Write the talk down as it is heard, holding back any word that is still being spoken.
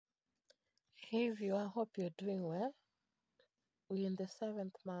Hey viewer, hope you're doing well. We're in the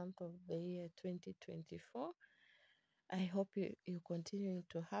seventh month of the year 2024. I hope you're continuing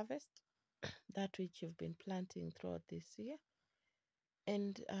to harvest that which you've been planting throughout this year.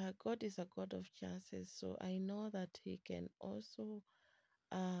 And God is a God of chances, so I know that He can also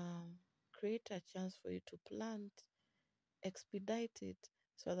create a chance for you to plant, expedite it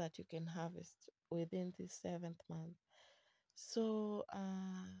so that you can harvest within this seventh month. So,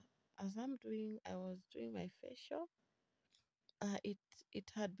 as I was doing my facial.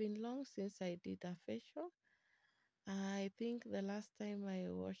 It had been long since I did a facial. I think the last time I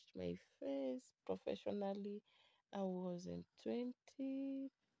washed my face professionally, I was in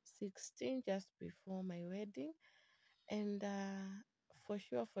 2016, just before my wedding. And for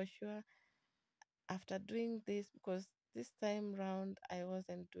sure, after doing this, because this time round I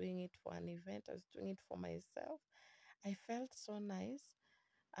wasn't doing it for an event, I was doing it for myself. I felt so nice.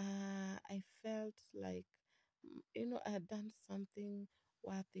 I felt like, I had done something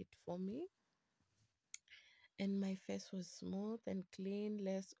worth it for me, and my face was smooth and clean,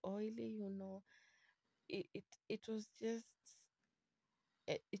 less oily. It was just,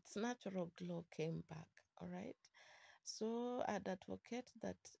 its natural glow came back, all right? So I'd advocate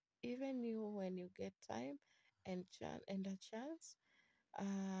that even you, when you get time and a chance,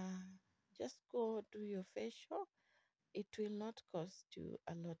 uh, just go do your facial. It will not cost you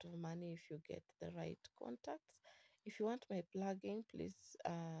a lot of money if you get the right contacts. If you want my plugin, please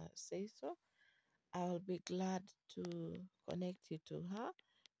say so. I'll be glad to connect you to her.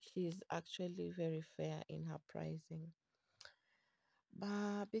 She's actually very fair in her pricing.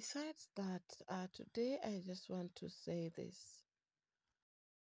 But besides that, today I just want to say this: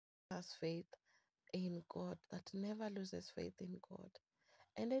 has faith in God, that never loses faith in God.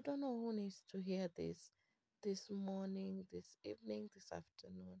 And I don't know who needs to hear this morning, this evening, this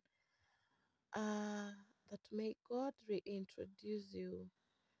afternoon. Uh, that may God reintroduce you.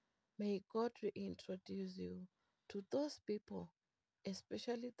 May God reintroduce you to those people,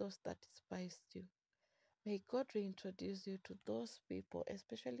 especially those that despised you. May God reintroduce you to those people,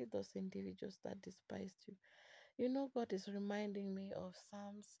 especially those individuals that despised you. You know, God is reminding me of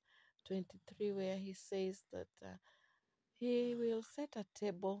Psalms 23, where He says that He will set a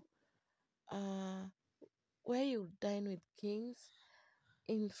table uh, where you dine with kings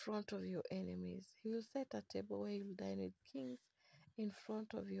in front of your enemies. He will set a table where you dine with kings in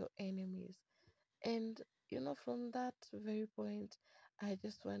front of your enemies. And, from that very point, I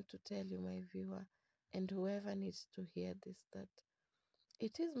just want to tell you, my viewer, and whoever needs to hear this, that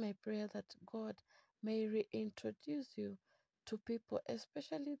it is my prayer that God may reintroduce you to people,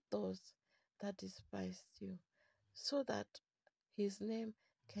 especially those that despised you, so that His name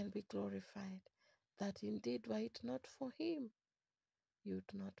can be glorified. That indeed, were it not for Him,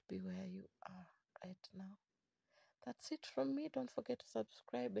 you'd not be where you are right now. That's it from me. Don't forget to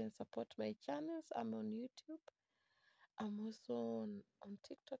subscribe and support my channels. I'm on YouTube. I'm also on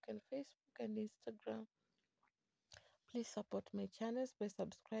TikTok and Facebook and Instagram. Please support my channels by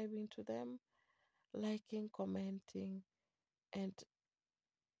subscribing to them, liking, commenting, and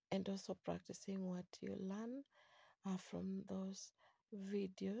also practicing what you learn from those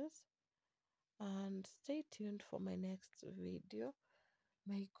videos. And stay tuned for my next video.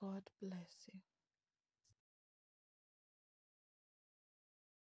 May God bless you.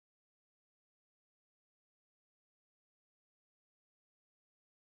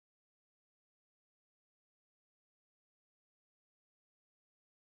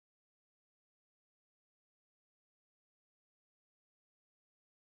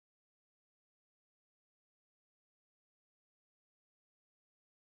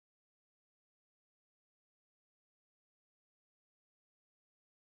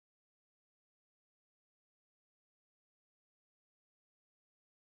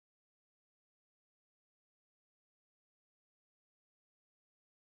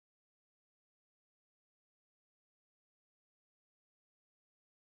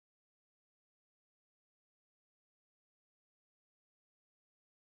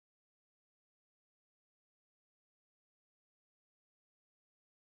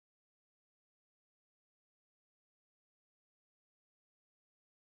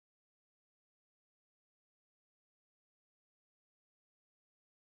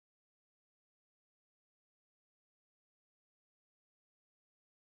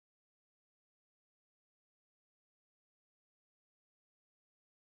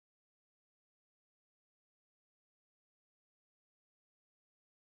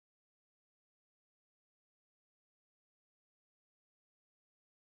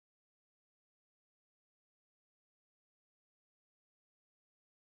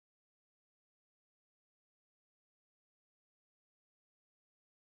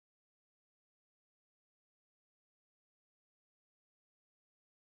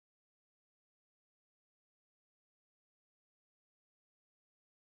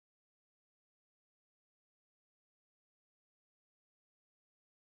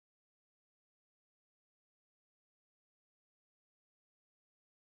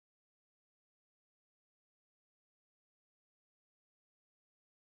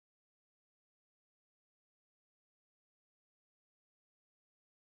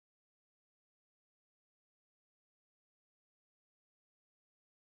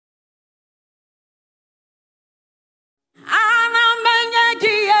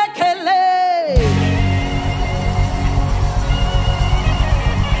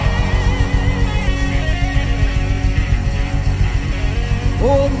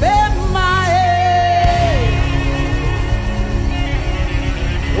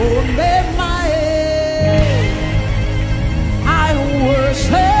 Omema